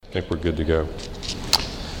I think we're good to go.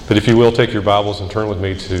 But if you will, take your Bibles and turn with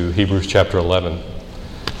me to Hebrews chapter 11.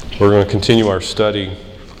 We're going to continue our study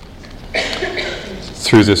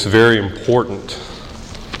through this very important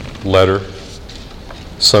letter,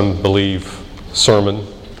 some believe sermon,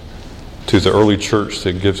 to the early church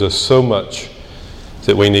that gives us so much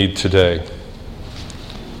that we need today.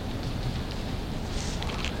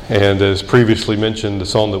 And as previously mentioned, the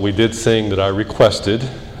song that we did sing that I requested,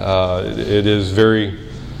 it is very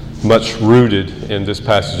much rooted in this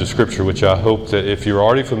passage of Scripture, which I hope that if you're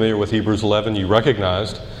already familiar with Hebrews 11, you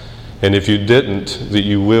recognized, and if you didn't, that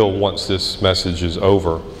you will once this message is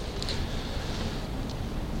over.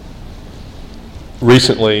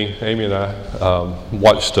 Recently, Amy and I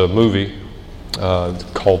watched a movie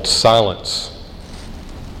called Silence.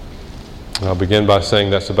 I'll begin by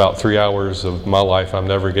saying that's about 3 hours of my life I'm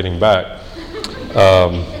never getting back.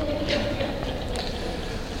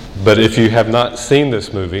 But if you have not seen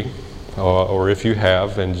this movie, or if you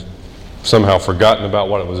have and somehow forgotten about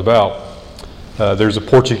what it was about, there's a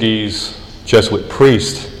Portuguese Jesuit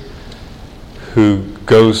priest who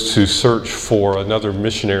goes to search for another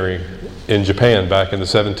missionary in Japan back in the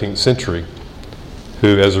 17th century,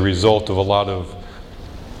 who, as a result of a lot of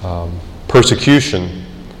persecution,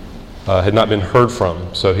 had not been heard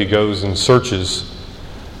from. So he goes and searches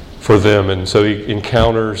for them, and so he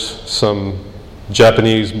encounters some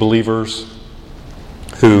Japanese believers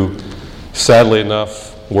who, sadly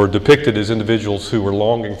enough, were depicted as individuals who were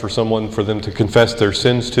longing for someone for them to confess their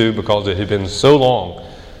sins to, because it had been so long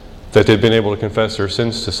that they'd been able to confess their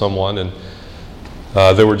sins to someone, and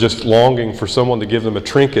they were just longing for someone to give them a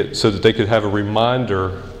trinket so that they could have a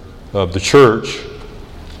reminder of the church,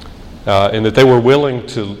 and that they were willing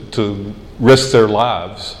to risk their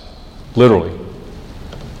lives, literally,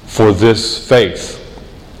 for this faith.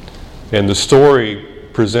 And the story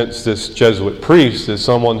presents this Jesuit priest as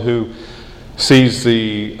someone who sees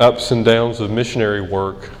the ups and downs of missionary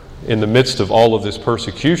work in the midst of all of this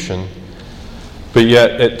persecution, but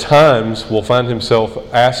yet at times will find himself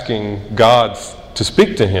asking God to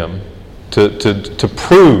speak to him, to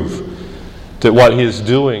prove that what he is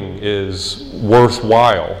doing is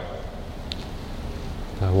worthwhile.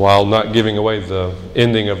 While not giving away the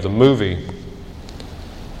ending of the movie,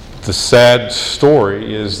 the sad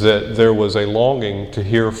story is that there was a longing to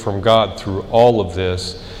hear from God through all of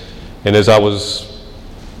this. And as I was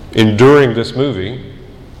enduring this movie,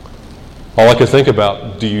 all I could think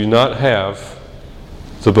about, do you not have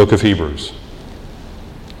the book of Hebrews?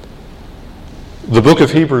 The book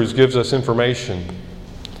of Hebrews gives us information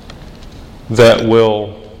that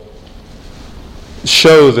will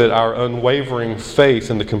show that our unwavering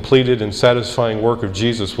faith in the completed and satisfying work of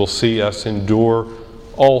Jesus will see us endure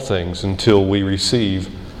all things until we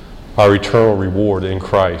receive our eternal reward in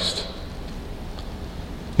Christ.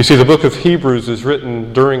 You see, the book of Hebrews is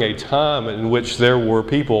written during a time in which there were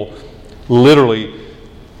people literally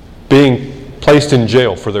being placed in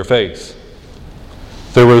jail for their faith.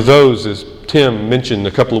 There were those, as Tim mentioned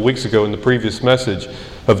a couple of weeks ago in the previous message,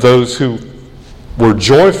 of those who were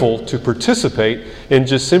joyful to participate in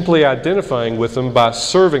just simply identifying with them by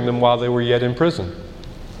serving them while they were yet in prison,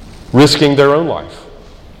 risking their own life,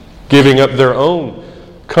 giving up their own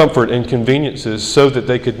comfort and conveniences so that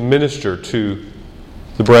they could minister to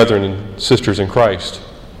the brethren and sisters in Christ.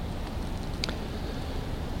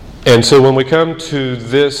 And so when we come to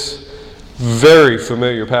this very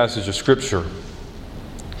familiar passage of Scripture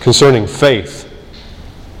concerning faith,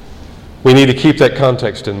 we need to keep that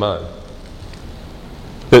context in mind.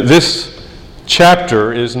 That this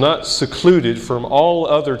chapter is not secluded from all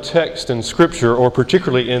other text in Scripture, or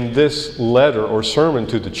particularly in this letter or sermon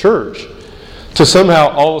to the church, to somehow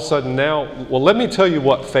all of a sudden now, well, let me tell you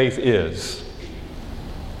what faith is,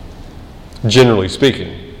 generally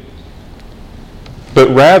speaking.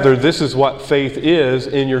 But rather, this is what faith is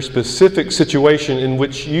in your specific situation in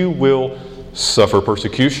which you will suffer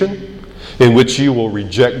persecution, in which you will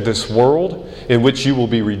reject this world, in which you will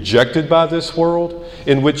be rejected by this world,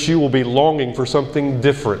 in which you will be longing for something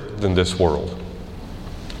different than this world.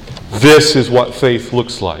 This is what faith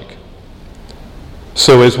looks like.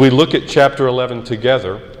 So as we look at chapter 11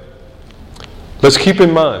 together, let's keep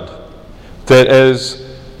in mind that as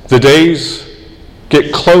the days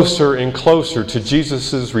get closer and closer to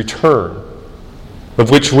Jesus' return, of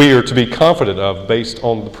which we are to be confident of based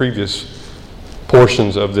on the previous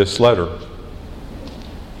portions of this letter,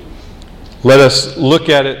 let us look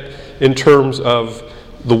at it in terms of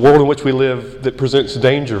the world in which we live that presents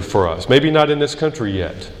danger for us. Maybe not in this country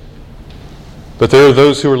yet, but there are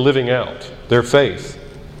those who are living out their faith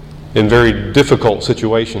in very difficult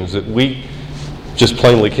situations that we just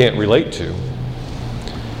plainly can't relate to.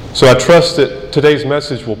 So I trust that today's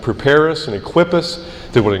message will prepare us and equip us,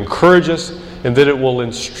 that it will encourage us, and that it will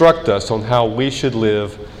instruct us on how we should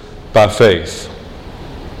live by faith.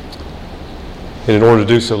 And in order to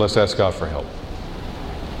do so, let's ask God for help.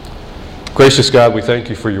 Gracious God, we thank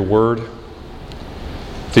you for your word,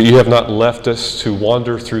 that you have not left us to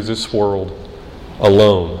wander through this world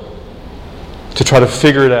alone, to try to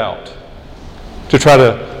figure it out, to try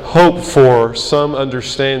to hope for some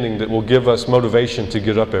understanding that will give us motivation to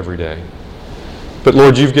get up every day. But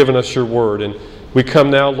Lord, you've given us your word, and we come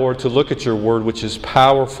now, Lord, to look at your word, which is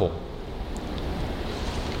powerful.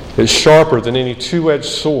 It's sharper than any two-edged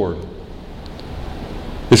sword.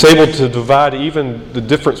 It's able to divide even the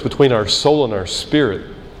difference between our soul and our spirit.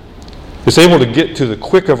 It's able to get to the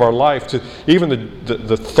quick of our life, to even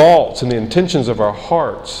the thoughts and the intentions of our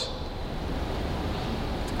hearts.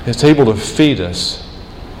 It's able to feed us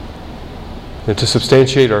and to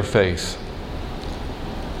substantiate our faith.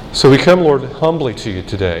 So we come, Lord, humbly to you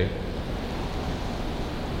today,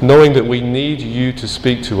 knowing that we need you to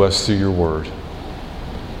speak to us through your word.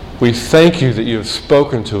 We thank you that you have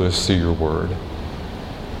spoken to us through your word.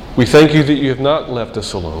 We thank you that you have not left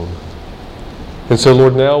us alone. And so,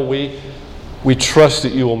 Lord, now we trust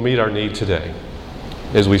that you will meet our need today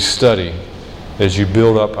as we study, as you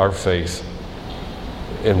build up our faith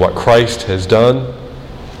in what Christ has done,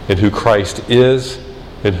 and who Christ is,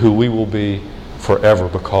 and who we will be forever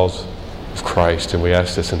because of Christ. And we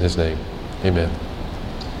ask this in his name. Amen.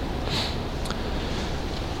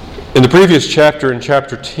 In the previous chapter, in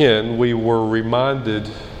chapter 10, we were reminded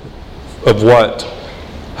of what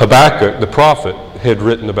Habakkuk, the prophet, had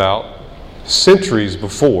written about centuries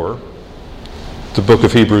before the book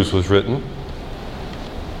of Hebrews was written,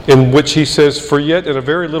 in which he says, "For yet in a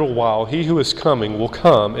very little while he who is coming will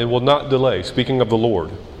come and will not delay," speaking of the Lord.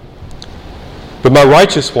 "But my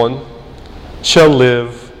righteous one shall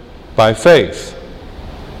live by faith.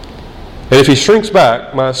 And if he shrinks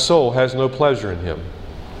back, my soul has no pleasure in him."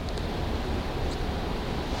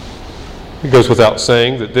 It goes without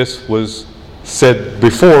saying that this was said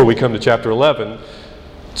before we come to chapter 11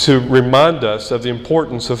 to remind us of the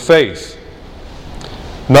importance of faith.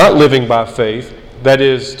 Not living by faith, that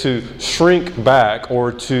is to shrink back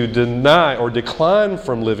or to deny or decline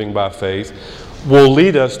from living by faith, will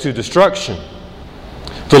lead us to destruction.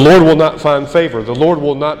 The Lord will not find favor. The Lord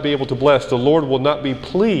will not be able to bless. The Lord will not be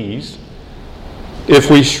pleased if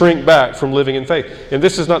we shrink back from living in faith. And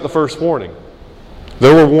this is not the first warning.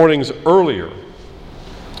 There were warnings earlier.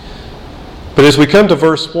 But as we come to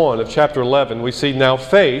verse 1 of chapter 11, we see now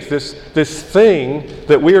faith, this thing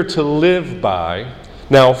that we are to live by,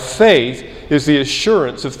 now faith is the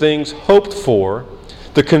assurance of things hoped for,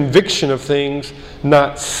 the conviction of things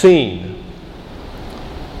not seen.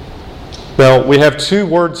 Now, we have two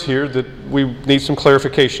words here that we need some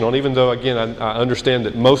clarification on, even though, again, I understand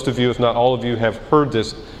that most of you, if not all of you, have heard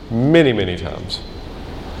this many, many times.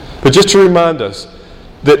 But just to remind us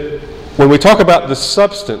that when we talk about the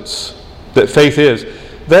substance that faith is,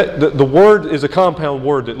 that the word is a compound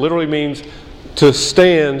word that literally means to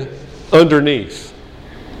stand underneath.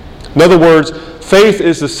 In other words, faith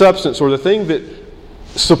is the substance or the thing that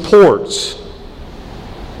supports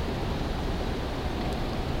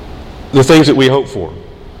the things that we hope for.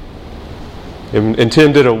 And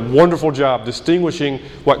Tim did a wonderful job distinguishing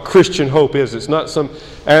what Christian hope is. It's not some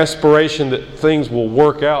aspiration that things will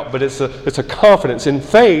work out, but it's a confidence. And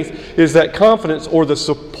faith is that confidence or the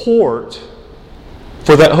support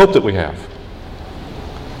for that hope that we have.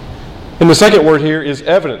 And the second word here is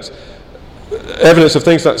evidence. Evidence of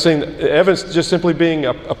things not seen. Evidence just simply being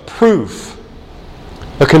a proof,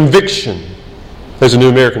 a conviction, as the New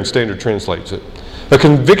American Standard translates it. A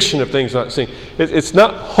conviction of things not seen. It's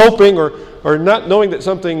not hoping or not knowing that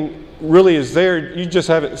something really is there. You just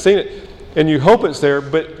haven't seen it. And you hope it's there,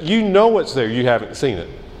 but you know it's there. You haven't seen it.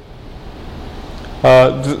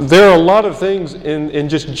 There are a lot of things in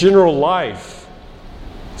just general life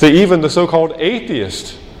that even the so-called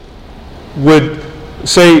atheist would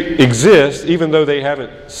say exist, even though they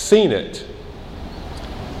haven't seen it.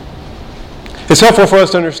 It's helpful for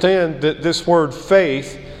us to understand that this word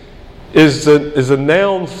faith is the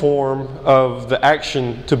noun form of the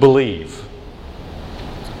action to believe.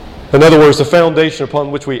 In other words, the foundation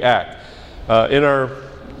upon which we act. In our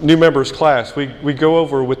new members class, we go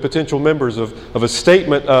over with potential members of a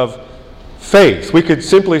statement of faith. We could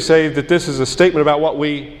simply say that this is a statement about what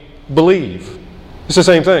we believe. It's the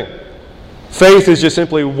same thing. Faith is just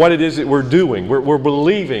simply what it is that we're doing. We're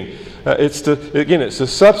believing. It's the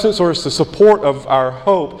substance or it's the support of our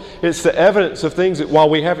hope. It's the evidence of things that while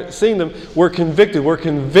we haven't seen them, we're convicted. We're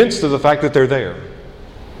convinced of the fact that they're there.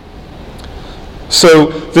 So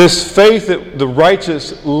this faith that the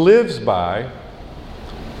righteous lives by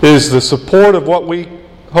is the support of what we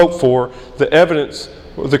hope for, the evidence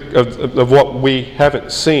of what we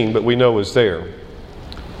haven't seen but we know is there.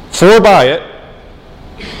 For by it,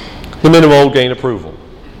 the men of old gain approval.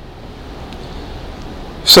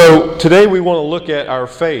 So today we want to look at our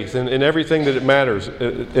faith and everything that it matters.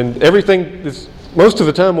 And everything is, most of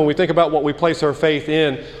the time when we think about what we place our faith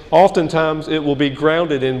in, oftentimes it will be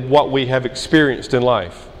grounded in what we have experienced in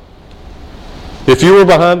life. If you were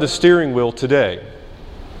behind the steering wheel today,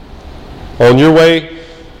 on your way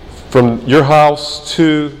from your house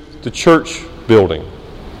to the church building,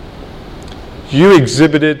 you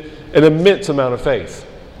exhibited an immense amount of faith.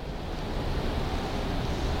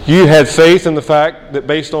 You had faith in the fact that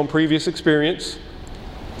based on previous experience,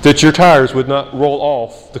 that your tires would not roll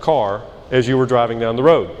off the car as you were driving down the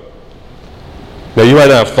road. Now you might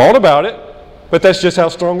not have thought about it, but that's just how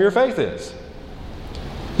strong your faith is.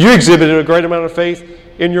 You exhibited a great amount of faith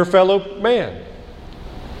in your fellow man.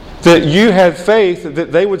 That you had faith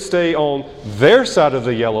that they would stay on their side of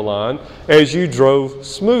the yellow line as you drove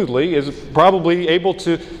smoothly, is probably able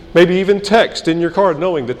to maybe even text in your car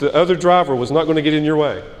knowing that the other driver was not going to get in your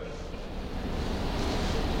way.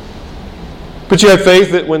 But you had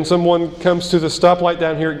faith that when someone comes to the stoplight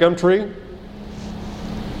down here at Gumtree,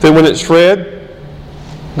 that when it's red,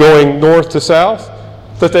 going north to south,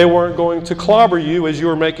 that they weren't going to clobber you as you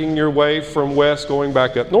were making your way from west going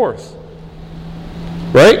back up north.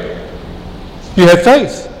 Right? You had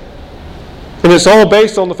faith. And it's all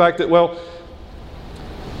based on the fact that, well,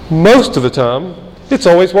 most of the time, it's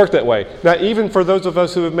always worked that way. Now, even for those of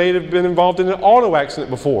us who have been involved in an auto accident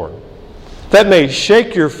before, that may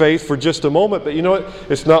shake your faith for just a moment, but you know what?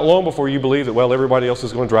 It's not long before you believe that, well, everybody else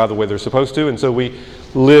is going to drive the way they're supposed to, and so we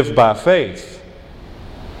live by faith.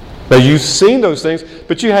 Now, you've seen those things,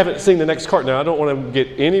 but you haven't seen the next car. Now, I don't want to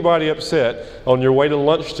get anybody upset on your way to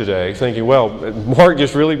lunch today thinking, well, Mark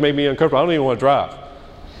just really made me uncomfortable. I don't even want to drive.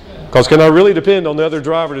 Because can I really depend on the other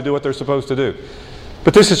driver to do what they're supposed to do?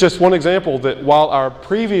 But this is just one example that while our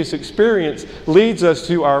previous experience leads us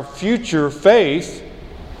to our future faith,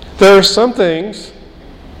 there are some things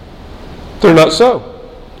that are not so.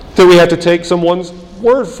 That we have to take someone's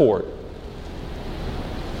word for it.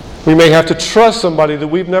 We may have to trust somebody that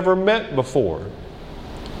we've never met before,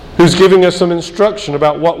 who's giving us some instruction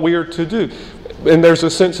about what we are to do. And there's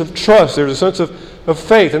a sense of trust, there's a sense of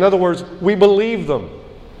faith. In other words, we believe them.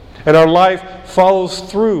 And our life follows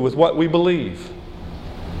through with what we believe.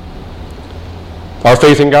 Our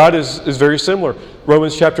faith in God is very similar.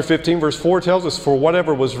 Romans chapter 15 verse 4 tells us, for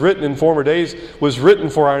whatever was written in former days was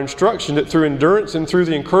written for our instruction, that through endurance and through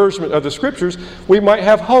the encouragement of the Scriptures we might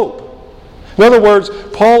have hope. In other words,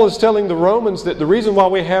 Paul is telling the Romans that the reason why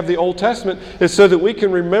we have the Old Testament is so that we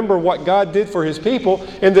can remember what God did for His people,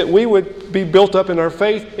 and that we would be built up in our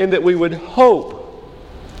faith, and that we would hope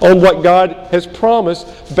on what God has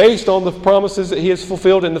promised based on the promises that He has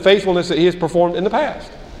fulfilled and the faithfulness that He has performed in the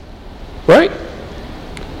past. Right?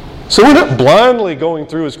 So we're not blindly going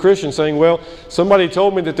through as Christians saying, well, somebody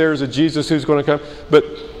told me that there's a Jesus who's going to come, but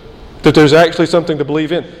that there's actually something to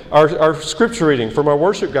believe in. Our scripture reading from our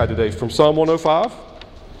worship guide today, from Psalm 105.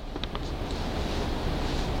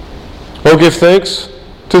 Oh, give thanks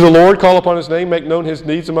to the Lord, call upon His name, make known His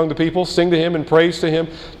needs among the people, sing to Him and praise to Him,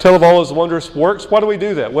 tell of all His wondrous works. Why do we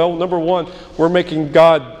do that? Well, number one, we're making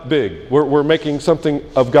God big. We're making something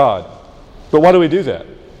of God. But why do we do that?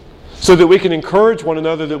 So that we can encourage one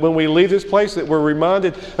another, that when we leave this place, that we're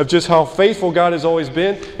reminded of just how faithful God has always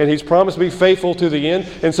been, and He's promised to be faithful to the end,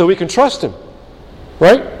 and so we can trust Him.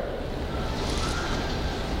 Right?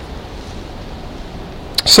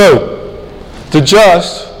 So, the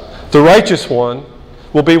just, the righteous one,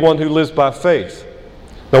 will be one who lives by faith.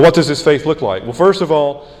 Now, what does this faith look like? Well, first of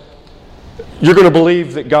all, you're going to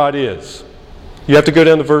believe that God is. You have to go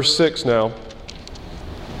down to verse 6 now,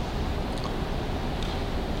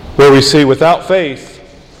 where we see without faith,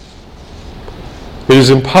 it is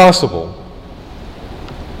impossible.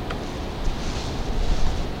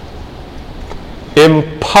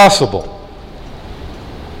 Impossible.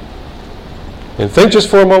 And think just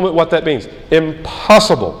for a moment what that means.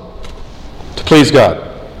 Impossible to please God.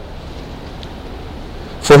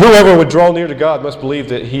 For whoever would draw near to God must believe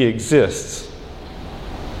that He exists.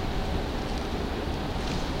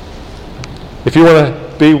 If you want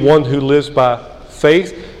to be one who lives by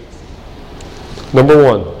faith, number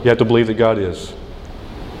one, you have to believe that God is.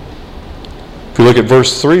 If you look at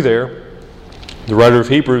verse 3 there, the writer of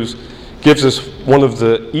Hebrews gives us one of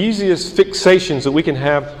the easiest fixations that we can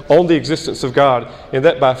have on the existence of God, and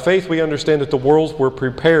that by faith we understand that the worlds were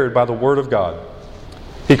prepared by the Word of God.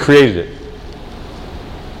 He created it.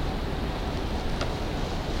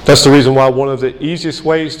 That's the reason why one of the easiest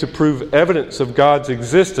ways to prove evidence of God's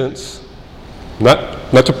existence,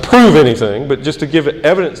 not to prove anything, but just to give it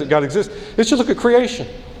evidence that God exists, is to look at creation.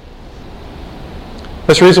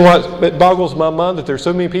 That's the reason why it boggles my mind that there are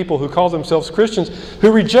so many people who call themselves Christians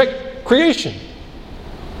who reject creation.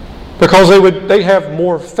 Because they have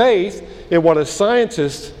more faith in what a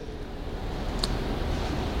scientist,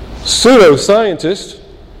 pseudo-scientist,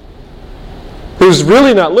 who's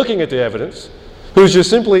really not looking at the evidence, who's just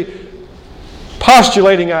simply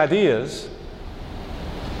postulating ideas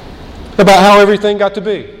about how everything got to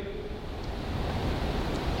be.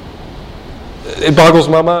 It boggles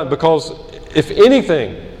my mind because if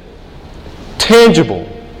anything tangible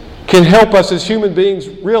can help us as human beings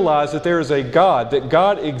realize that there is a God, that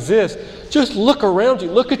God exists, just look around you.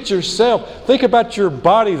 Look at yourself. Think about your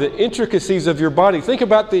body, the intricacies of your body. Think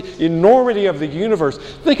about the enormity of the universe.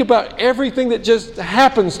 Think about everything that just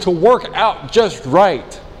happens to work out just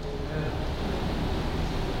right.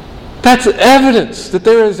 That's evidence that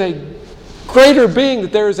there is a greater being,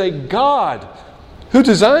 that there is a God who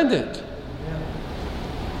designed it.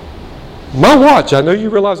 My watch, I know you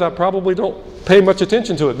realize I probably don't pay much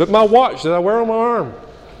attention to it, but my watch that I wear on my arm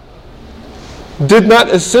did not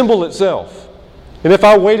assemble itself. And if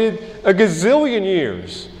I waited a gazillion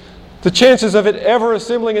years, the chances of it ever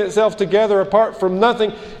assembling itself together apart from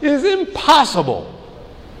nothing is impossible.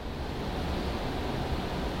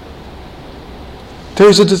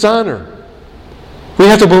 There's a designer. We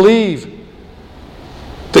have to believe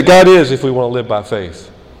that God is if we want to live by faith.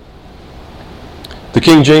 The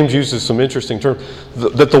King James uses some interesting terms.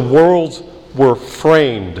 That the worlds were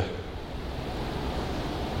framed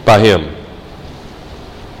by Him.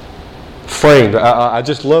 Framed. I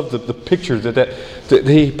just love the picture that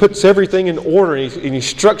He puts everything in order and He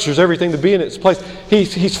structures everything to be in its place.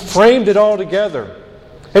 He's framed it all together.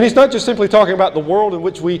 And He's not just simply talking about the world in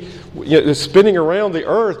which we is spinning around the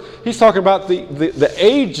earth. He's talking about the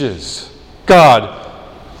ages God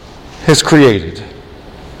has created.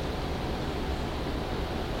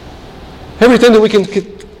 Everything that we can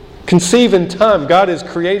conceive in time, God has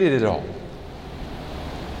created it all.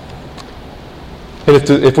 And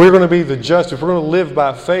if we're going to be the just, if we're going to live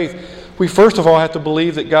by faith, we first of all have to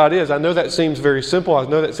believe that God is. I know that seems very simple. I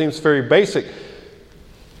know that seems very basic.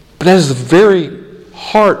 But that is the very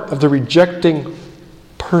heart of the rejecting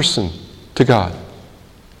person to God.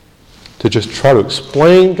 To just try to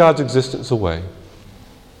explain God's existence away.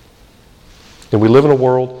 And we live in a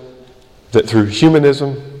world that through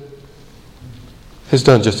humanism has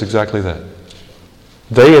done just exactly that.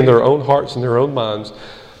 They in their own hearts and their own minds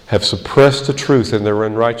have suppressed the truth in their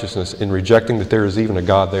unrighteousness in rejecting that there is even a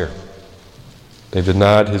God there. They've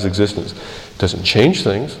denied His existence. It doesn't change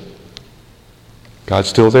things. God's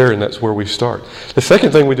still there, and that's where we start. The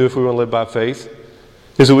second thing we do if we want to live by faith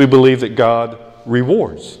is that we believe that God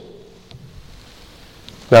rewards.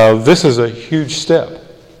 Now, this is a huge step.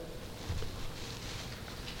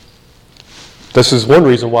 This is one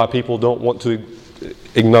reason why people don't want to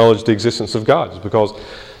acknowledge the existence of God, is because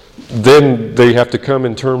then they have to come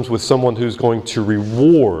in terms with someone who's going to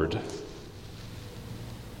reward,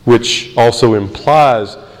 which also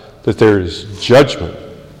implies that there is judgment.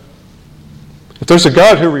 If there's a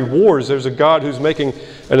God who rewards, there's a God who's making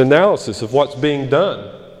an analysis of what's being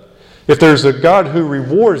done. If there's a God who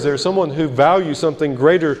rewards, there's someone who values something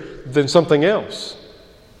greater than something else.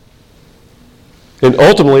 And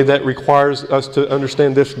ultimately, that requires us to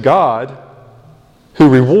understand this God who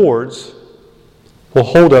rewards will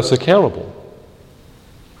hold us accountable,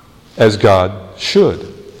 as God should.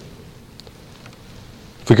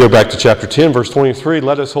 If we go back to chapter 10, verse 23,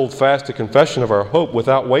 let us hold fast the confession of our hope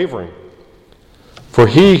without wavering. For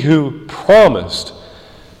He who promised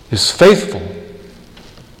is faithful.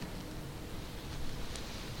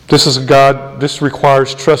 This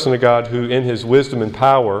requires trust in a God who in His wisdom and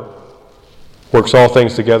power works all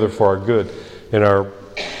things together for our good. In our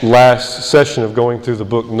last session of going through the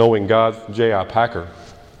book Knowing God, J.I. Packer,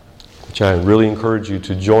 which I really encourage you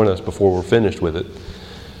to join us before we're finished with it,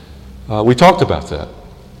 we talked about that.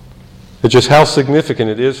 It's just how significant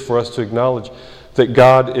it is for us to acknowledge that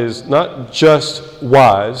God is not just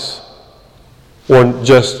wise or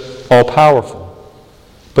just all-powerful,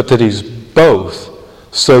 but that He's both,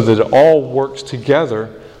 so that it all works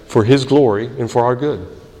together for His glory and for our good.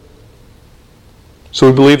 So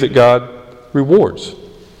we believe that God rewards,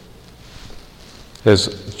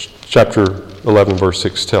 as chapter 11, verse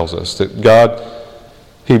 6 tells us, that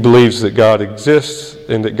He believes that God exists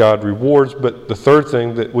and that God rewards, but the third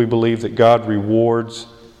thing, that we believe that God rewards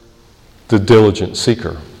the diligent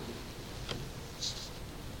seeker.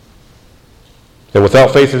 And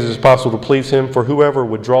without faith it is possible to please him, for whoever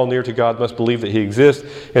would draw near to God must believe that he exists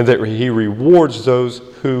and that he rewards those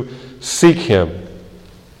who seek him.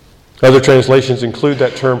 Other translations include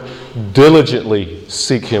that term, diligently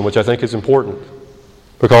seek him, which I think is important.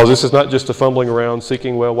 Because this is not just a fumbling around,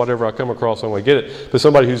 seeking, well, whatever I come across, I'm going to get it, but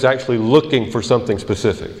somebody who's actually looking for something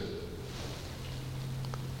specific.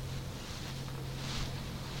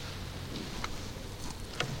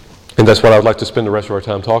 And that's what I would like to spend the rest of our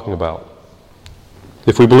time talking about.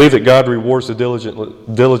 If we believe that God rewards the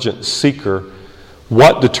diligent seeker,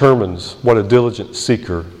 what determines what a diligent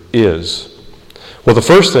seeker is? Well, the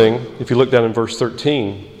first thing, if you look down in verse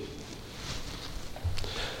 13,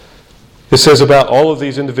 it says about all of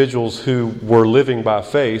these individuals who were living by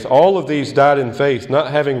faith, all of these died in faith, not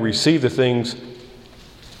having received the things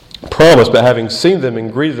promised, but having seen them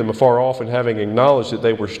and greeted them afar off and having acknowledged that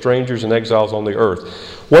they were strangers and exiles on the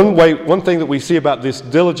earth. One thing that we see about this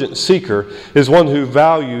diligent seeker is one who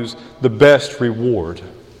values the best reward.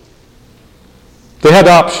 They had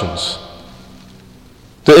options.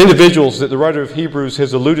 The individuals that the writer of Hebrews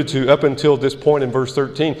has alluded to up until this point in verse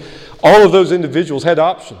 13, all of those individuals had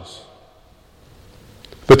options.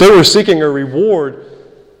 But they were seeking a reward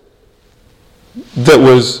that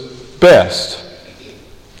was best,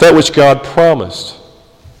 that which God promised.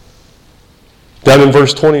 Down in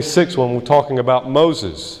verse 26, when we're talking about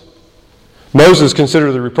Moses, Moses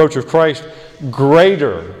considered the reproach of Christ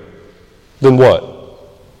greater than what?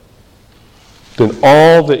 Than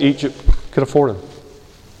all that Egypt could afford him.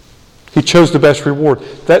 He chose the best reward.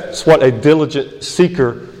 That's what a diligent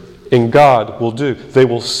seeker in God will do. They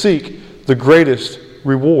will seek the greatest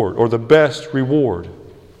reward or the best reward.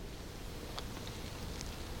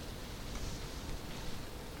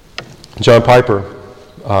 John Piper,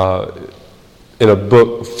 in a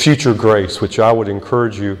book, Future Grace, which I would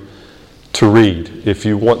encourage you to read if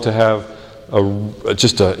you want to have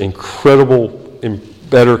just an incredible,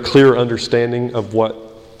 better, clear understanding of what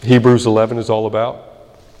Hebrews 11 is all about.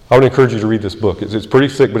 I would encourage you to read this book. It's pretty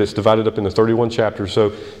thick, but it's divided up into 31 chapters.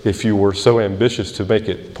 So if you were so ambitious to make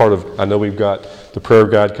it part of, I know we've got the prayer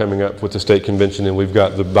guide coming up with the state convention, and we've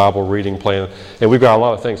got the Bible reading plan, and we've got a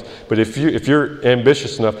lot of things. But if you're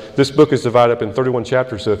ambitious enough, this book is divided up in 31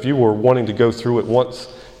 chapters. So if you were wanting to go through it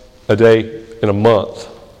once a day in a month,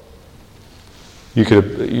 you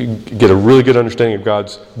get a really good understanding of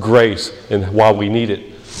God's grace and why we need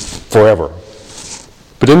it forever.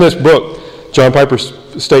 But in this book, John Piper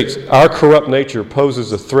states, our corrupt nature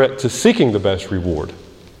poses a threat to seeking the best reward.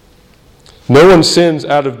 No one sins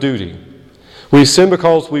out of duty. We sin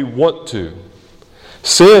because we want to.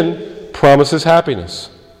 Sin promises happiness,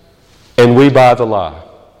 and we buy the lie.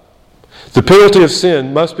 The penalty of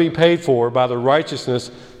sin must be paid for by the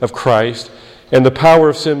righteousness of Christ, and the power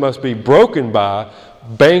of sin must be broken by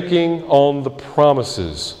banking on the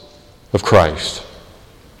promises of Christ.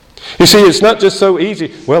 You see, it's not just so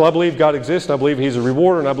easy. Well, I believe God exists, and I believe He's a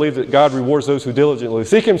rewarder, and I believe that God rewards those who diligently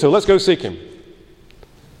seek Him, so let's go seek Him.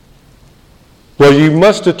 Well, you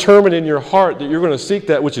must determine in your heart that you're going to seek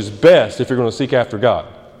that which is best if you're going to seek after God.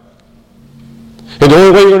 And the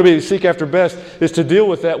only way you're going to be to seek after best is to deal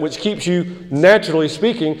with that which keeps you, naturally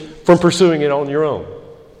speaking, from pursuing it on your own.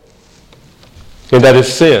 And that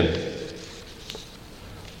is sin.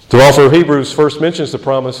 The author of Hebrews first mentions the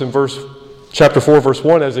promise in chapter 4, verse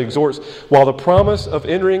 1, as he exhorts, while the promise of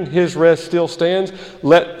entering His rest still stands,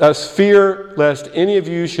 let us fear lest any of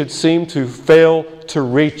you should seem to fail to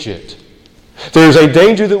reach it. There is a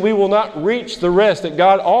danger that we will not reach the rest that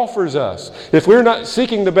God offers us. If we're not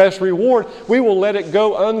seeking the best reward, we will let it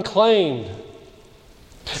go unclaimed.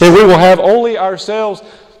 And we will have only ourselves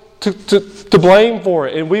to blame for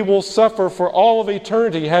it. And we will suffer for all of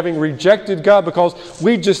eternity having rejected God because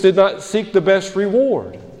we just did not seek the best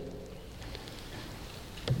reward.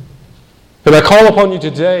 And I call upon you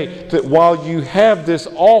today that while you have this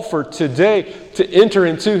offer today to enter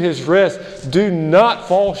into His rest, do not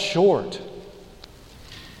fall short.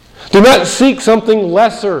 Do not seek something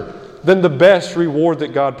lesser than the best reward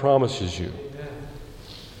that God promises you.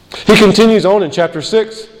 He continues on in chapter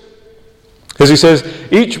 6 as he says,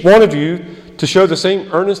 each one of you to show the same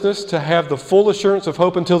earnestness, to have the full assurance of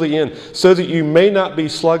hope until the end, so that you may not be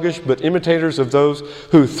sluggish, but imitators of those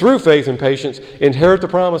who through faith and patience inherit the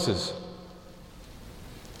promises.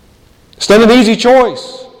 It's not an easy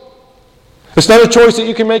choice. It's not a choice that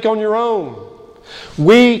you can make on your own.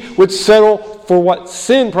 We would settle for what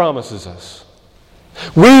sin promises us.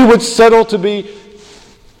 We would settle to be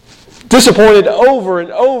disappointed over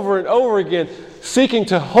and over and over again, seeking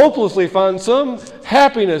to hopelessly find some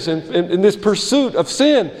happiness in this pursuit of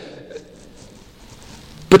sin.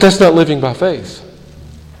 But that's not living by faith.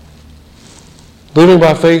 Living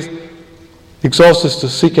by faith exalts us to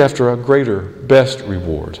seek after a greater, best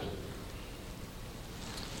reward.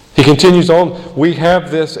 He continues on, we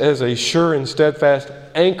have this as a sure and steadfast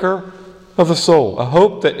anchor of the soul, a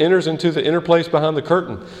hope that enters into the inner place behind the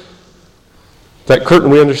curtain. That curtain,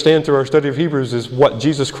 we understand through our study of Hebrews, is what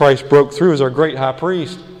Jesus Christ broke through as our great high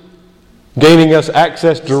priest, gaining us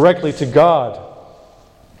access directly to God.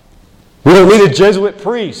 We don't need a Jesuit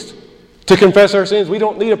priest to confess our sins. We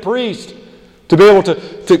don't need a priest to be able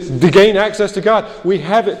to gain access to God. We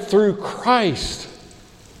have it through Christ.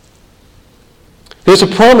 It's a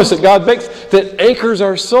promise that God makes that anchors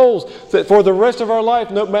our souls, that for the rest of our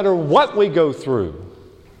life, no matter what we go through,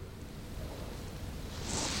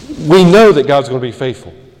 we know that God's going to be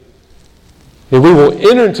faithful. And we will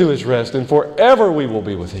enter into His rest, and forever we will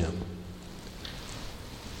be with Him.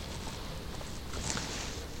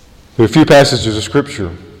 There are a few passages of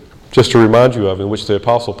Scripture, just to remind you of, in which the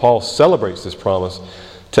Apostle Paul celebrates this promise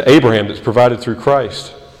to Abraham that's provided through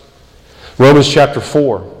Christ. Romans chapter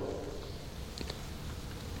 4,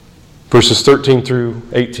 verses 13 through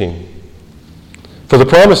 18. For the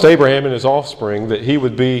promise to Abraham and his offspring that he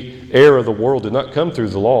would be heir of the world did not come through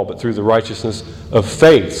the law, but through the righteousness of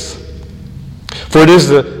faith. For it is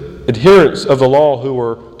the adherents of the law who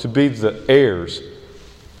are to be the heirs.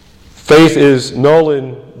 Faith is null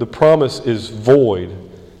and the promise is void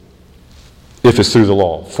if it's through the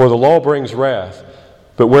law. For the law brings wrath,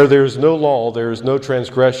 but where there is no law, there is no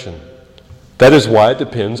transgression. That is why it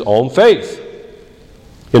depends on faith,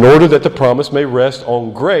 in order that the promise may rest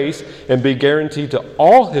on grace and be guaranteed to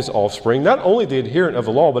all his offspring, not only the adherent of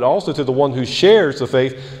the law, but also to the one who shares the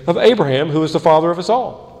faith of Abraham, who is the father of us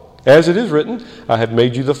all. As it is written, I have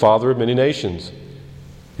made you the father of many nations,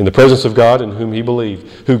 in the presence of God in whom he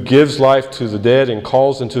believed, who gives life to the dead and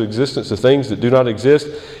calls into existence the things that do not exist.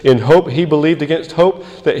 In hope he believed against hope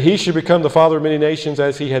that he should become the father of many nations,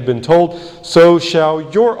 as he had been told, so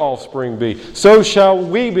shall your offspring be. So shall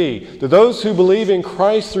we be. To those who believe in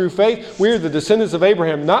Christ through faith, we are the descendants of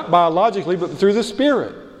Abraham, not biologically, but through the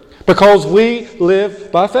Spirit, because we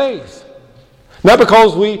live by faith. Not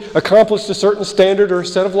because we accomplished a certain standard or a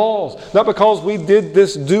set of laws. Not because we did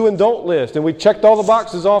this do and don't list and we checked all the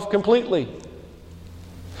boxes off completely.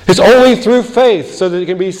 It's only through faith, so that it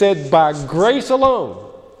can be said by grace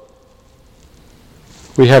alone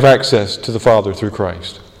we have access to the Father through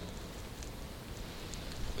Christ.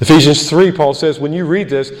 Ephesians 3, Paul says, when you read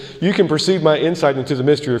this, you can perceive my insight into the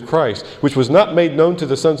mystery of Christ, which was not made known to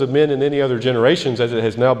the sons of men in any other generations, as it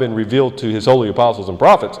has now been revealed to his holy apostles and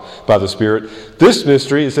prophets by the Spirit. This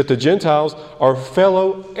mystery is that the Gentiles are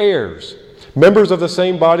fellow heirs, members of the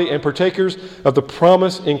same body, and partakers of the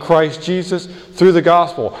promise in Christ Jesus through the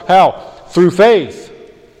gospel. How? Through faith.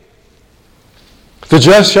 The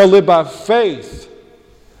just shall live by faith.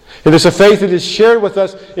 And it's a faith that is shared with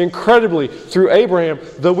us incredibly through Abraham.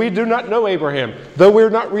 Though we do not know Abraham, though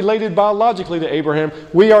we're not related biologically to Abraham,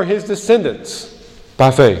 we are his descendants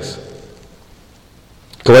by faith.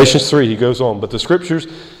 Galatians 3, he goes on, but the Scriptures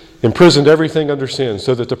imprisoned everything under sin,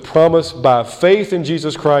 so that the promise by faith in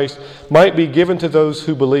Jesus Christ might be given to those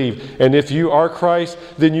who believe. And if you are Christ,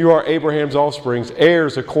 then you are Abraham's offspring,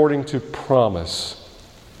 heirs according to promise.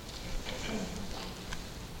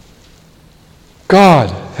 God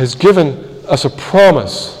has given us a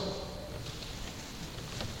promise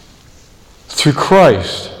through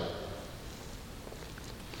Christ.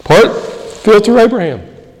 Part filled through Abraham.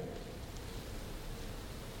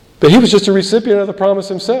 But he was just a recipient of the promise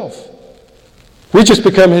himself. We just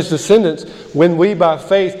become his descendants when we, by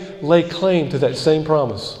faith, lay claim to that same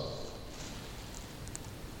promise.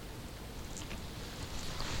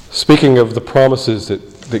 Speaking of the promises that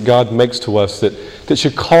God makes to us that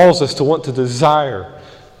should cause us to want to desire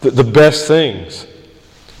the best things.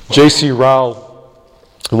 J.C. Ryle,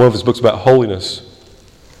 in one of his books about holiness,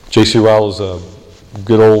 J.C. Ryle is a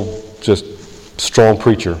good old, just strong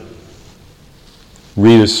preacher.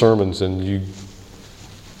 Read his sermons and you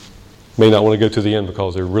may not want to go to the end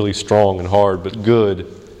because they're really strong and hard, but good.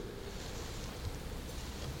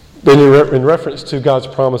 Then in reference to God's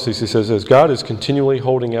promises, he says this: God is continually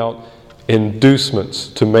holding out inducements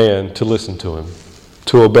to man to listen to him,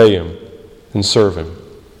 to obey him, and serve him.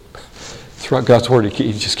 Throughout God's Word,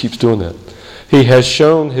 he just keeps doing that. He has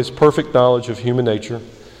shown his perfect knowledge of human nature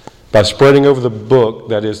by spreading over the book,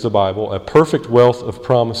 that is the Bible, a perfect wealth of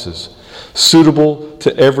promises, suitable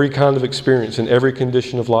to every kind of experience and every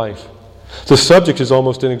condition of life. The subject is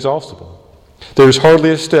almost inexhaustible. There is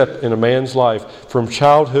hardly a step in a man's life, from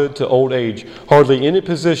childhood to old age, hardly any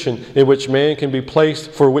position in which man can be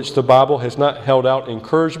placed for which the Bible has not held out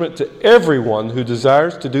encouragement to everyone who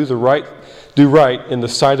desires to do right in the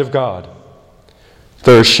sight of God.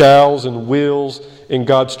 There are shalls and wills in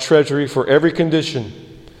God's treasury for every condition.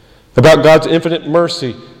 About God's infinite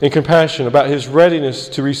mercy and compassion, about His readiness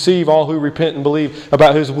to receive all who repent and believe,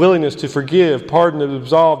 about His willingness to forgive, pardon, and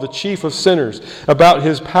absolve the chief of sinners, about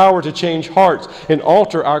His power to change hearts and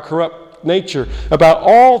alter our corrupt nature. About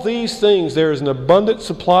all these things, there is an abundant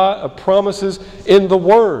supply of promises in the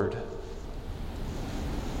Word.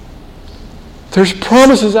 There's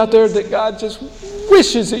promises out there that God just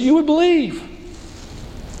wishes that you would believe,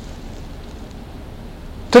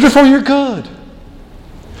 that are for your good,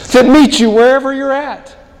 that meet you wherever you're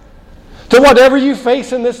at. That whatever you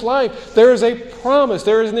face in this life, there is a promise,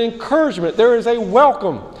 there is an encouragement, there is a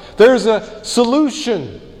welcome, there is a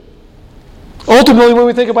solution. Ultimately, when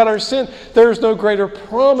we think about our sin, there is no greater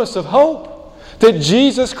promise of hope. That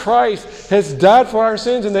Jesus Christ has died for our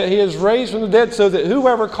sins and that He is raised from the dead so that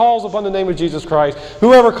whoever calls upon the name of Jesus Christ,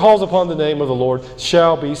 whoever calls upon the name of the Lord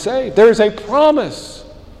shall be saved. There is a promise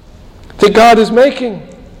that God is making.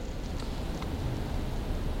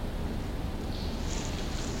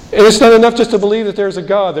 And it's not enough just to believe that there's a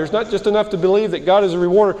God. There's not just enough to believe that God is a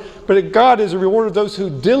rewarder, but that God is a rewarder of those who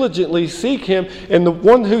diligently seek Him, and the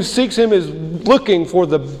one who seeks Him is looking for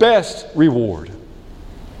the best reward.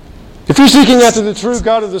 If you're seeking after the true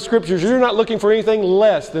God of the Scriptures, you're not looking for anything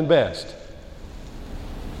less than best.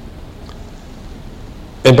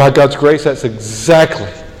 And by God's grace, that's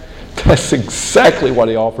exactly what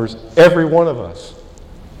He offers every one of us.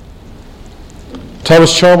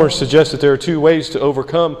 Thomas Chalmers suggests that there are two ways to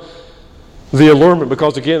overcome the allurement,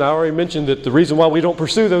 because again, I already mentioned that the reason why we don't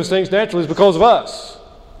pursue those things naturally is because of us.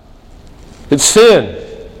 It's sin.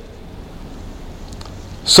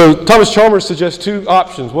 So Thomas Chalmers suggests two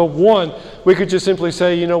options. Well, one, we could just simply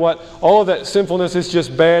say, you know what, all of that sinfulness is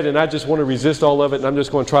just bad and I just want to resist all of it and I'm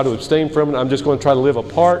just going to try to abstain from it. I'm just going to try to live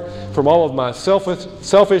apart from all of my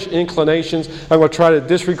selfish inclinations. I'm going to try to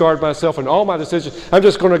disregard myself and all my decisions. I'm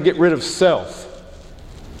just going to get rid of self.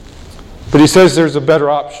 But he says there's a better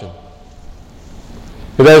option.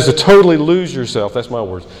 And that is to totally lose yourself. That's my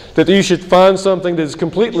words. That you should find something that is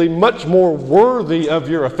completely much more worthy of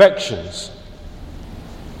your affections.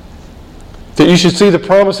 That you should see the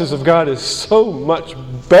promises of God as so much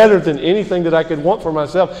better than anything that I could want for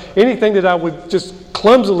myself. Anything that I would just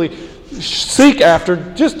clumsily seek after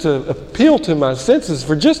just to appeal to my senses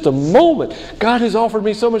for just a moment. God has offered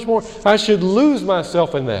me so much more. I should lose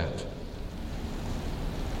myself in that.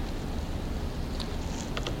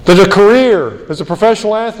 That a career as a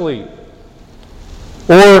professional athlete,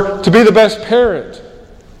 or to be the best parent,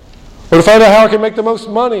 or to find out how I can make the most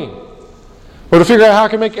money, or to figure out how I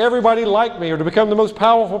can make everybody like me, or to become the most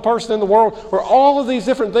powerful person in the world, or all of these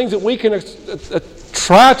different things that we can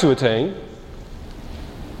try to attain,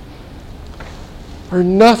 are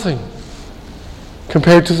nothing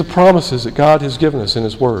compared to the promises that God has given us in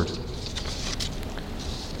His Word. And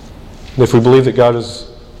if we believe that God is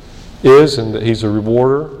and that He's a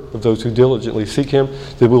rewarder of those who diligently seek Him,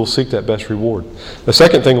 then we will seek that best reward. The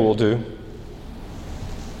second thing we'll do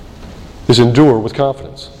is endure with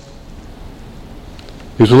confidence.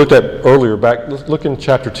 As we looked at earlier, look in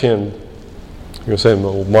chapter 10. You're going to say,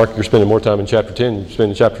 well, Mark, you're spending more time in chapter 10 than you're spending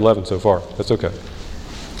in chapter 11 so far. That's okay.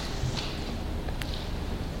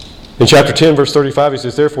 In chapter 10, verse 35, he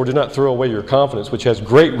says, "Therefore do not throw away your confidence, which has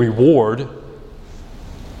great reward,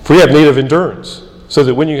 for you have need of endurance, so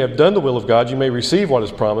that when you have done the will of God, you may receive what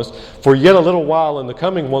is promised. For yet a little while, and the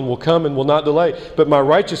coming one will come and will not delay. But my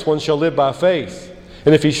righteous one shall live by faith.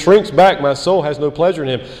 And if he shrinks back, my soul has no pleasure in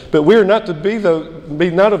him. But we are not to be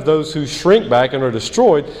not of those who shrink back and are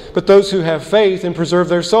destroyed, but those who have faith and preserve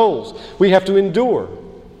their souls." We have to endure.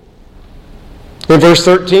 In verse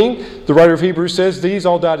 13, the writer of Hebrews says, "These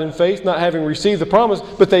all died in faith, not having received the promise,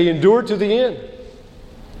 but they endured to the end."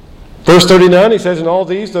 Verse 39, he says, "And all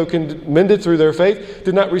these, though commended through their faith,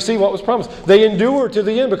 did not receive what was promised." They endured to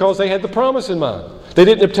the end because they had the promise in mind. They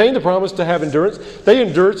didn't obtain the promise to have endurance. They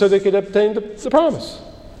endured so they could obtain the promise.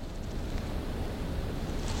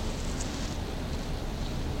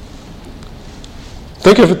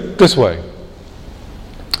 Think of it this way.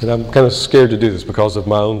 And I'm kind of scared to do this because of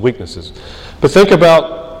my own weaknesses. But think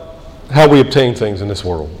about how we obtain things in this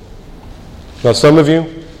world. Now, some of you,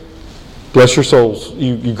 bless your souls,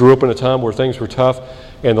 you grew up in a time where things were tough,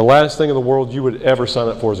 and the last thing in the world you would ever sign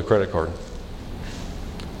up for is a credit card.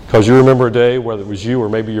 Because you remember a day, whether it was you or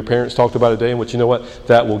maybe your parents talked about a day in which, you know what,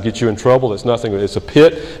 that will get you in trouble. It's nothing. It's a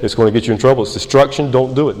pit. It's going to get you in trouble. It's destruction.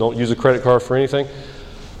 Don't do it. Don't use a credit card for anything.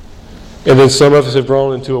 And then some of us have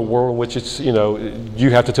grown into a world in which it's,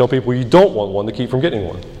 you have to tell people you don't want one to keep from getting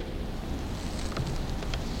one.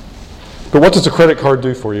 But what does a credit card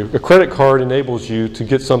do for you? A credit card enables you to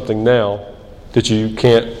get something now that you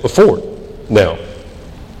can't afford now,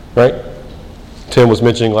 right? Tim was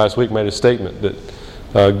mentioning last week, made a statement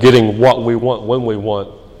that getting what we want when we want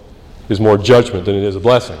is more judgment than it is a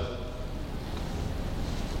blessing.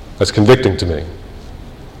 That's convicting to me.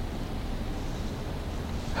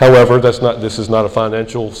 However, this is not a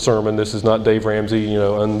financial sermon. This is not Dave Ramsey,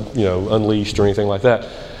 Unleashed or anything like that.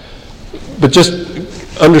 But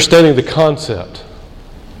just understanding the concept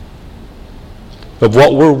of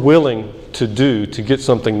what we're willing to do to get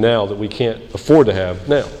something now that we can't afford to have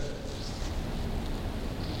now.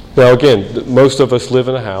 Now again, most of us live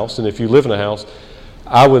in a house, and if you live in a house,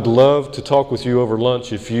 I would love to talk with you over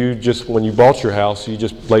lunch if you just, when you bought your house, you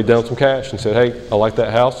just laid down some cash and said, hey, I like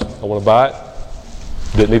that house, I want to buy it.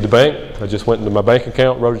 Didn't need the bank, I just went into my bank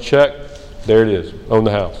account, wrote a check, there it is, own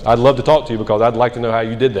the house. I'd love to talk to you because I'd like to know how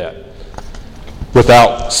you did that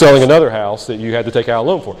without selling another house that you had to take out a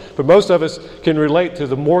loan for. But most of us can relate to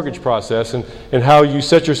the mortgage process and how you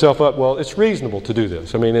set yourself up. Well, it's reasonable to do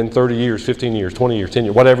this. I mean, in 30 years, 15 years, 20 years, 10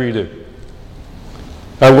 years, whatever you do.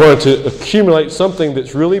 I'm going to accumulate something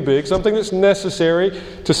that's really big, something that's necessary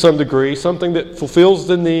to some degree, something that fulfills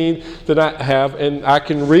the need that I have, and I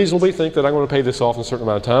can reasonably think that I'm going to pay this off in a certain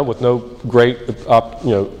amount of time with no great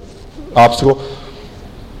obstacle.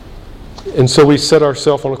 And so we set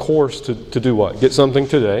ourselves on a course to do what? Get something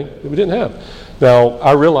today that we didn't have. Now,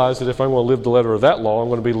 I realize that if I'm going to live the letter of that law, I'm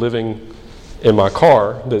going to be living in my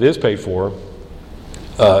car that is paid for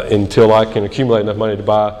until I can accumulate enough money to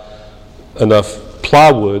buy enough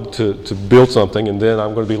plywood to build something, and then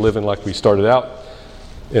I'm going to be living like we started out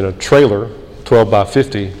in a trailer, 12 by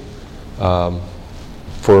 50,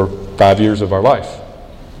 for 5 years of our life.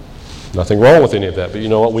 Nothing wrong with any of that, but you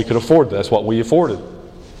know what? We could afford that. That's what we afforded.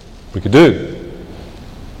 We could do.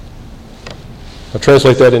 Now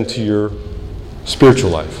translate that into your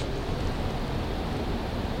spiritual life.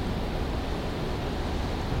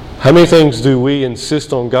 How many things do we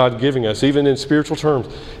insist on God giving us, even in spiritual terms?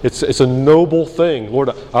 It's a noble thing.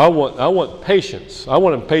 Lord, I want patience. I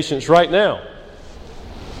want patience right now.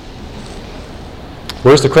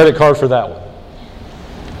 Where's the credit card for that one?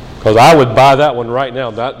 Because I would buy that one right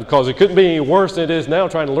now. Because it couldn't be any worse than it is now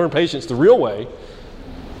trying to learn patience the real way.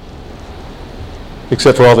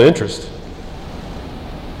 Except for all the interest.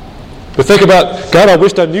 But think about, God, I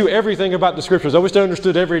wished I knew everything about the Scriptures. I wished I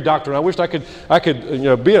understood every doctrine. I wished I could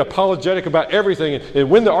be apologetic about everything and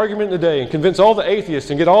win the argument today and convince all the atheists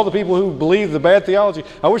and get all the people who believe the bad theology.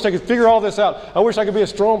 I wish I could figure all this out. I wish I could be a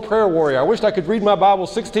strong prayer warrior. I wish I could read my Bible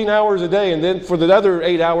 16 hours a day and then for the other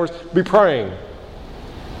 8 hours be praying.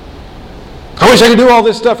 I wish I could do all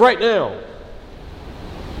this stuff right now.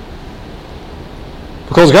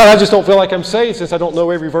 Because, God, I just don't feel like I'm saved since I don't know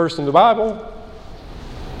every verse in the Bible.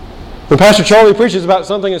 When Pastor Charlie preaches about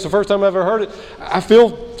something, it's the first time I've ever heard it, I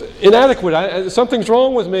feel inadequate. Something's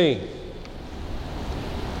wrong with me.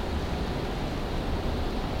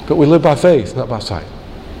 But we live by faith, not by sight.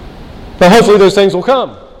 Now, hopefully those things will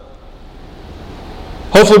come.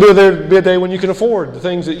 Hopefully there'll be a day when you can afford the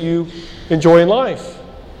things that you enjoy in life.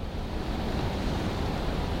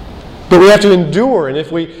 But we have to endure, and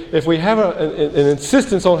if we have an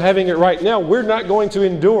insistence on having it right now, we're not going to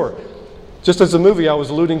endure. Just as the movie I was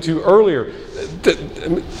alluding to earlier.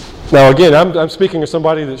 Now again, I'm speaking of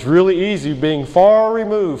somebody that's really easy being far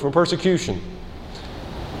removed from persecution.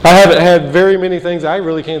 I haven't had very many things, I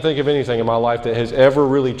really can't think of anything in my life that has ever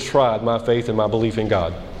really tried my faith and my belief in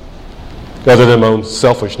God. Other than my own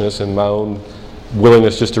selfishness and my own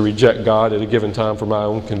willingness just to reject God at a given time for my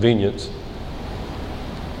own convenience.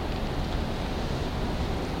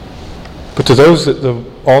 But to those that the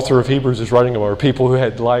author of Hebrews is writing about are people who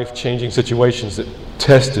had life-changing situations that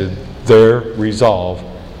tested their resolve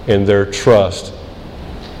and their trust.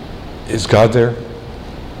 Is God there?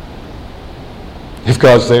 If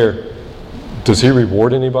God's there, does He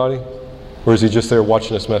reward anybody? Or is He just there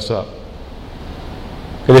watching us mess up?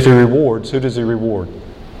 And if He rewards, who does He reward?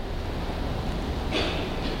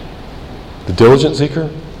 The diligent seeker?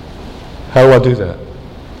 How do I do that?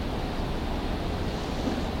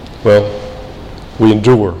 Well, we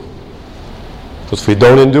endure. Because if we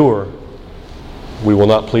don't endure, we will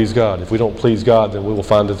not please God. If we don't please God, then we will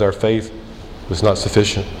find that our faith was not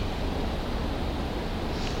sufficient.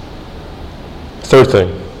 Third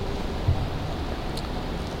thing.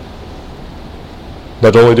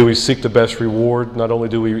 Not only do we seek the best reward, not only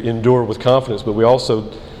do we endure with confidence, but we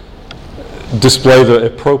also display the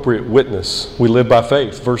appropriate witness. We live by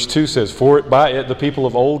faith. Verse 2 says, "For by it the people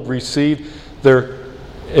of old received their,"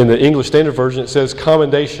 in the English Standard Version it says,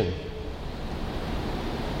 "commendation."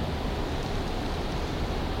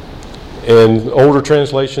 And older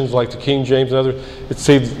translations like the King James and others,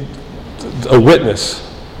 a witness.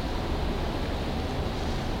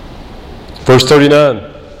 Verse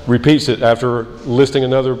 39 repeats it after listing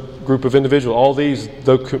another group of individuals. All these,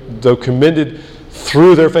 though commended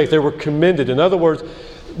through their faith, they were commended. In other words,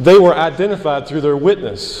 they were identified through their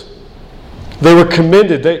witness. They were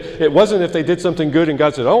commended. It wasn't if they did something good and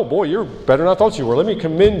God said, oh boy, you're better than I thought you were. Let me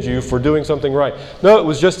commend you for doing something right. No, it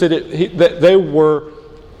was just that they were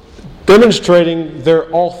demonstrating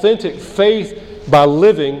their authentic faith by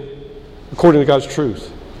living according to God's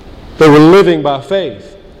truth. They were living by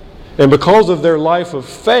faith. And because of their life of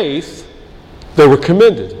faith, they were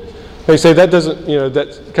commended. They say that doesn't,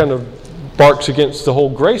 that kind of barks against the whole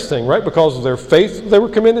grace thing, right? Because of their faith, they were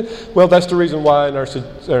commended. Well, that's the reason why in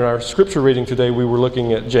our scripture reading today we were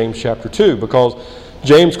looking at James chapter 2, because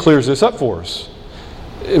James clears this up for us.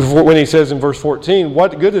 When he says in verse 14,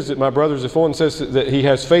 what good is it, my brothers, if one says that he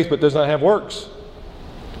has faith but does not have works?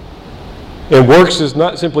 And works is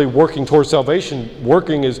not simply working towards salvation.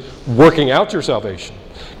 Working is working out your salvation.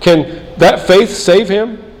 Can that faith save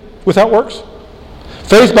him without works?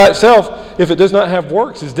 Faith by itself, if it does not have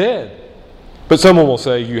works, is dead. But someone will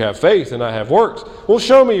say, you have faith and I have works. Well,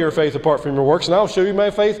 show me your faith apart from your works, and I'll show you my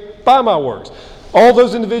faith by my works. All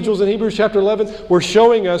those individuals in Hebrews chapter 11 were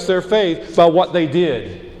showing us their faith by what they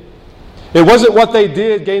did. It wasn't what they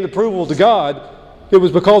did gained approval to God. It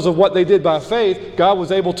was because of what they did by faith. God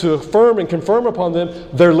was able to affirm and confirm upon them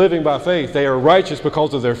they're living by faith. They are righteous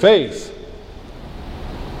because of their faith.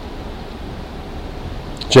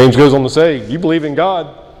 James goes on to say, you believe in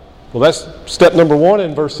God. Well, that's step number 1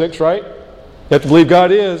 in verse 6, right? You have to believe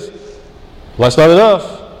God is. Well, that's not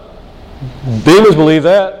enough. Demons believe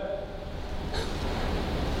that.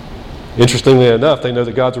 Interestingly enough, they know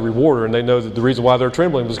that God's a rewarder, and they know that the reason why they're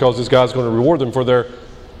trembling is because this God's going to reward them for their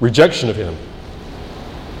rejection of Him.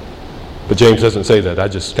 But James doesn't say that. I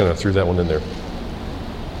just kind of threw that one in there.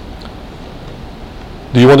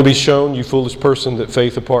 Do you want to be shown, you foolish person, that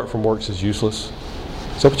faith apart from works is useless?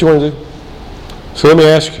 Is that what you want to do? So let me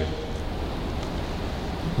ask you,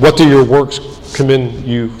 what do your works commend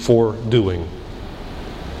you for doing?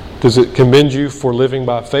 Does it commend you for living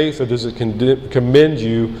by faith, or does it commend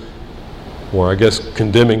you, or I guess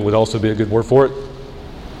condemning would also be a good word for it,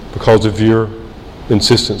 because of your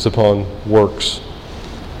insistence upon works?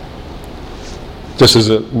 Just as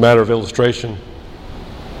a matter of illustration,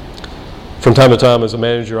 from time to time as a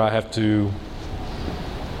manager I have to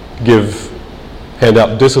hand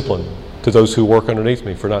out discipline to those who work underneath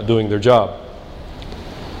me for not doing their job.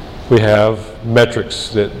 We have metrics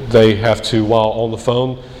that they have to, while on the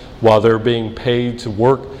phone, while they're being paid to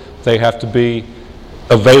work, they have to be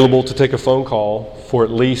available to take a phone call for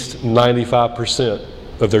at least 95%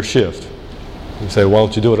 of their shift. You say, why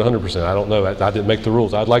don't you do it 100%? I don't know. I didn't make the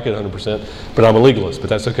rules. I'd like it 100%, but I'm a legalist, but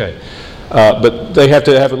that's okay. But they have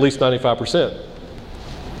to have at least 95%.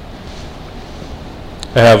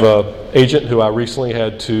 I have an agent who I recently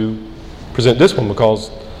had to present discipline because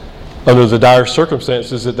under the dire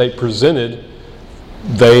circumstances that they presented,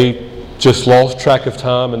 they just lost track of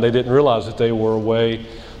time and they didn't realize that they were away,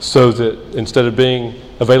 so that instead of being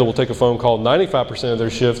available to take a phone call 95% of their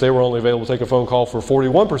shift, they were only available to take a phone call for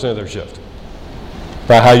 41% of their shift.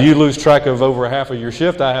 By how you lose track of over half of your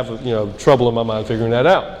shift, I have trouble in my mind figuring that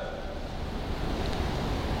out.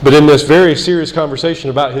 But in this very serious conversation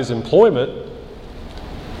about his employment,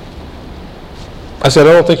 I said,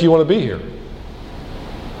 I don't think you want to be here.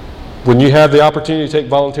 When you have the opportunity to take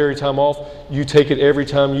voluntary time off, you take it every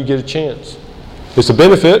time you get a chance. It's a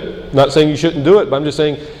benefit. Not saying you shouldn't do it, but I'm just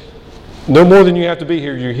saying no more than you have to be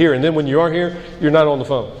here, you're here. And then when you are here, you're not on the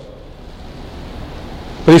phone.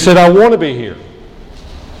 But he said, I want to be here.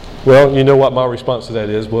 Well, you know what my response to that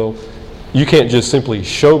is? Well, you can't just simply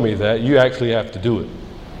show me that. You actually have to do it.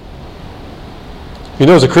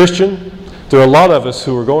 As a Christian, there are a lot of us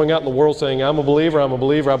who are going out in the world saying, I'm a believer, I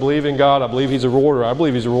believe in God, I believe He's a rewarder, I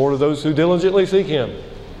believe He's a rewarder of those who diligently seek Him.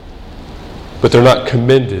 But they're not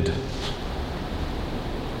commended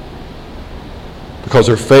because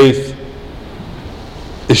their faith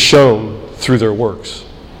is shown through their works.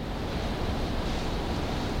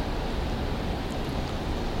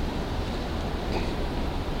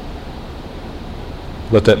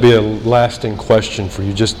 Let that be a lasting question for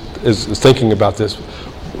you, just as thinking about this.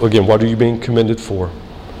 Again, what are you being commended for?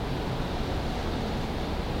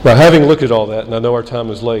 Now, having looked at all that, and I know our time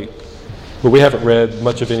is late, but we haven't read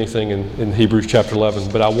much of anything in Hebrews chapter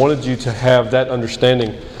 11, but I wanted you to have that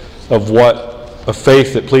understanding of what a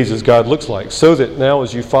faith that pleases God looks like, so that now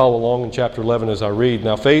as you follow along in chapter 11 as I read,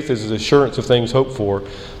 now faith is the assurance of things hoped for,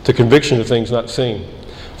 the conviction of things not seen.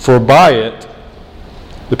 For by it,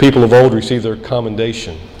 the people of old received their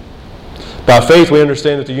commendation. By faith, we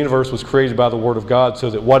understand that the universe was created by the Word of God, so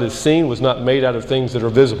that what is seen was not made out of things that are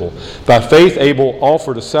visible. By faith, Abel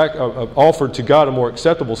offered to God a more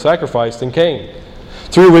acceptable sacrifice than Cain,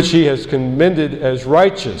 through which he has commended as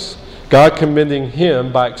righteous, God commending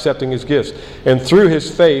him by accepting his gifts. And through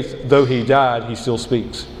his faith, though he died, he still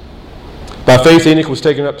speaks. By faith, Enoch was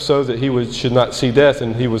taken up so that he should not see death,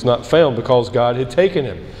 and he was not found because God had taken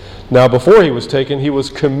him. Now, before he was taken, he was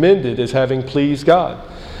commended as having pleased God.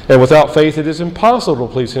 And without faith it is impossible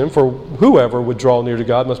to please him, for whoever would draw near to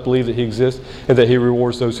God must believe that he exists and that he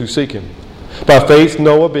rewards those who seek him. By faith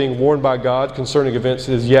Noah, being warned by God concerning events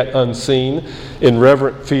as yet unseen, in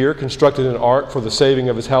reverent fear constructed an ark for the saving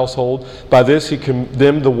of his household. By this he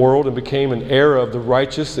condemned the world and became an heir of the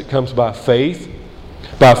righteousness that comes by faith.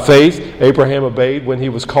 By faith, Abraham obeyed when he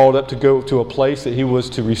was called up to go to a place that he was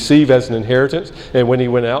to receive as an inheritance. And when he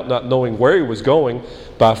went out, not knowing where he was going,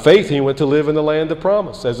 by faith he went to live in the land of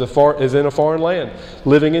promise, as in a foreign land,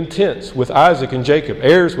 living in tents with Isaac and Jacob,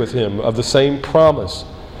 heirs with him of the same promise.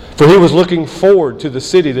 For he was looking forward to the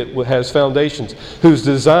city that has foundations, whose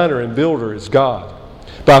designer and builder is God.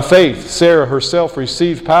 By faith, Sarah herself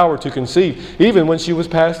received power to conceive, even when she was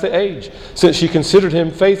past the age, since she considered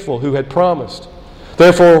him faithful who had promised.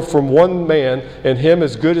 Therefore, from one man, and him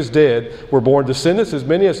as good as dead, were born descendants as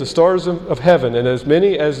many as the stars of heaven, and as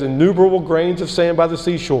many as innumerable grains of sand by the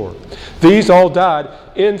seashore. These all died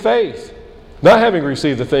in faith, not having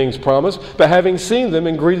received the things promised, but having seen them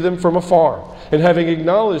and greeted them from afar, and having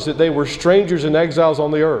acknowledged that they were strangers and exiles on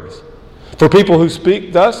the earth. For people who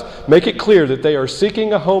speak thus make it clear that they are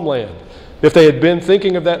seeking a homeland. If they had been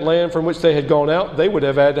thinking of that land from which they had gone out, they would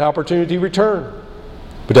have had the opportunity to return.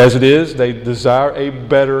 But as it is, they desire a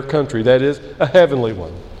better country, that is, a heavenly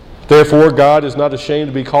one. Therefore, God is not ashamed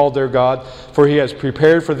to be called their God, for he has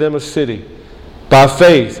prepared for them a city. By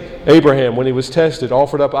faith, Abraham, when he was tested,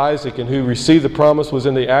 offered up Isaac, and who received the promise was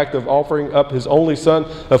in the act of offering up his only son,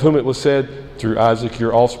 of whom it was said, through Isaac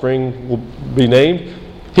your offspring will be named.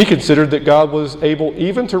 He considered that God was able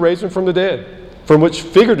even to raise him from the dead, from which,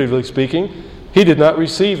 figuratively speaking, he did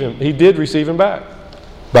receive him back.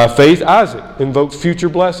 By faith, Isaac invoked future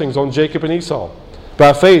blessings on Jacob and Esau.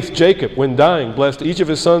 By faith, Jacob, when dying, blessed each of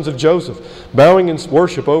his sons of Joseph, bowing in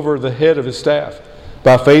worship over the head of his staff.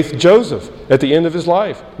 By faith, Joseph, at the end of his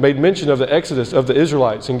life, made mention of the exodus of the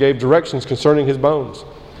Israelites and gave directions concerning his bones.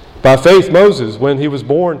 By faith, Moses, when he was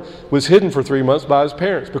born, was hidden for 3 months by his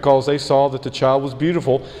parents because they saw that the child was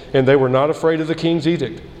beautiful and they were not afraid of the king's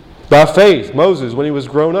edict. By faith, Moses, when he was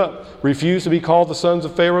grown up, refused to be called the sons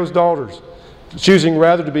of Pharaoh's daughters, choosing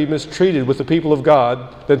rather to be mistreated with the people of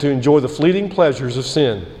God than to enjoy the fleeting pleasures of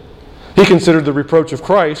sin. He considered the reproach of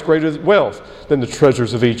Christ greater wealth than the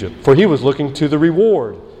treasures of Egypt, for he was looking to the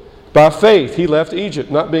reward. By faith he left Egypt,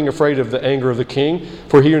 not being afraid of the anger of the king,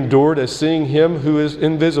 for he endured as seeing him who is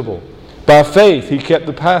invisible. By faith he kept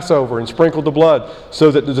the Passover and sprinkled the blood,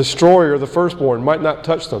 so that the destroyer of the firstborn might not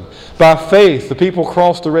touch them. By faith the people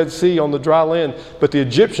crossed the Red Sea on the dry land, but the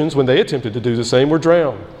Egyptians, when they attempted to do the same, were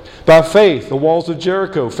drowned. By faith, the walls of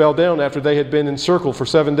Jericho fell down after they had been encircled for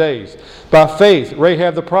 7 days. By faith,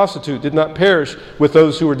 Rahab the prostitute did not perish with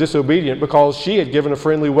those who were disobedient, because she had given a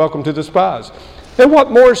friendly welcome to the spies. And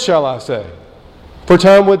what more shall I say? For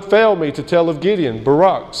time would fail me to tell of Gideon,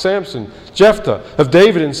 Barak, Samson, Jephthah, of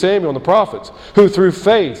David and Samuel and the prophets, who through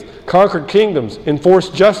faith conquered kingdoms,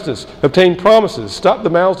 enforced justice, obtained promises, stopped the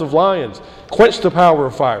mouths of lions, quenched the power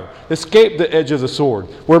of fire, escaped the edge of the sword,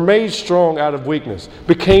 were made strong out of weakness,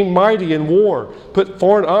 became mighty in war, put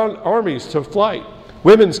foreign armies to flight.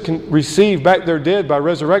 Women can receive back their dead by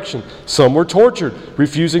resurrection. Some were tortured,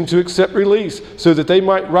 refusing to accept release so that they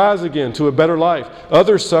might rise again to a better life.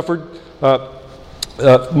 Others suffered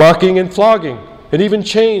mocking and flogging, and even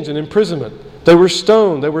chains and imprisonment. They were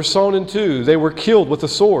stoned, they were sawn in two, they were killed with the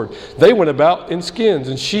sword. They went about in skins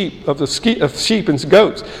and sheep and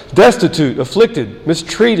goats, destitute, afflicted,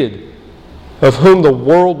 mistreated, of whom the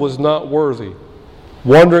world was not worthy,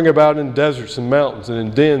 wandering about in deserts and mountains and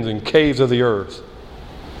in dens and caves of the earth.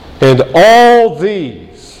 And all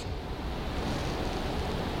these,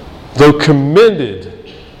 though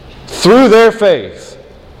commended through their faith,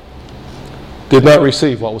 did not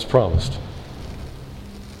receive what was promised.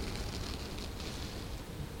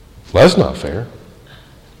 Well, that's not fair.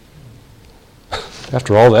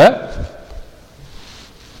 After all that,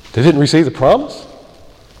 they didn't receive the promise?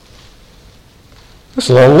 That's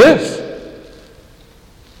a long list.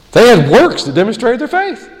 They had works that demonstrated their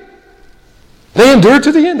faith. They endured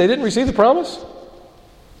to the end. They didn't receive the promise?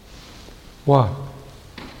 Why?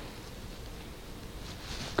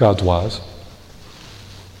 God's wise.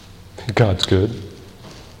 God's good.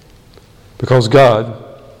 Because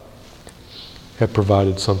God have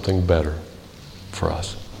provided something better for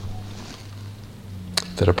us.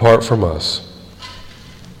 That apart from us,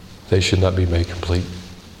 they should not be made complete.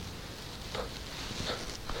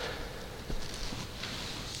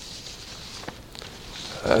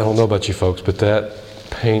 I don't know about you folks, but that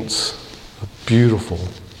paints a beautiful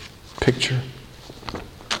picture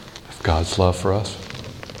of God's love for us.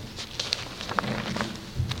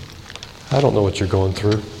 I don't know what you're going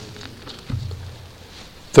through.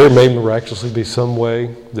 There may miraculously be some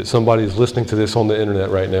way that somebody is listening to this on the internet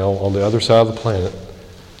right now, on the other side of the planet,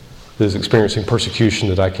 that is experiencing persecution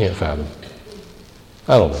that I can't fathom.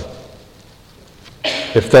 I don't know.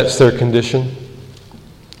 If that's their condition,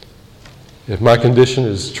 if my condition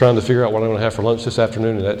is trying to figure out what I'm going to have for lunch this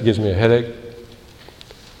afternoon and that gives me a headache,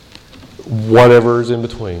 whatever is in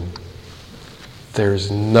between, there's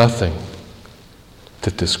nothing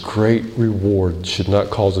that this great reward should not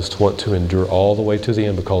cause us to want to endure all the way to the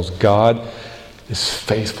end, because God is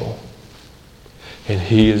faithful. And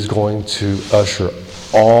He is going to usher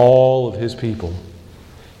all of His people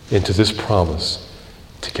into this promise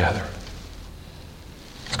together.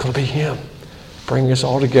 It's going to be Him bringing us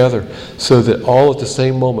all together so that all at the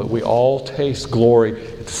same moment we all taste glory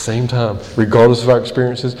at the same time, regardless of our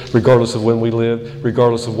experiences, regardless of when we lived,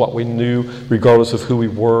 regardless of what we knew, regardless of who we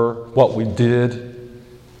were, what we did.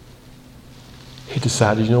 He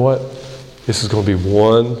decided, you know what? This is going to be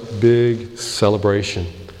one big celebration,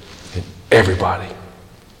 and everybody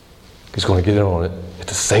is going to get in on it at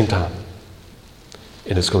the same time.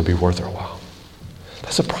 And it's going to be worth their while.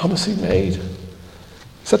 That's a promise He made.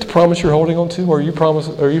 Is that the promise you're holding on to? Or are you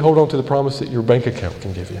holding on to the promise that your bank account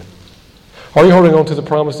can give you? Are you holding on to the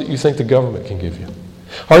promise that you think the government can give you?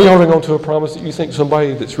 Are you holding on to a promise that you think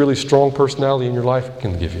somebody that's really strong personality in your life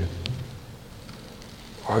can give you?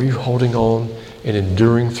 Are you holding on and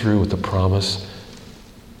enduring through with the promise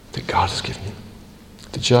that God has given you?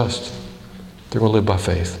 The just, they're going to live by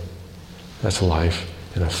faith. That's a life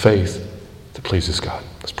and a faith that pleases God.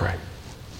 Let's pray.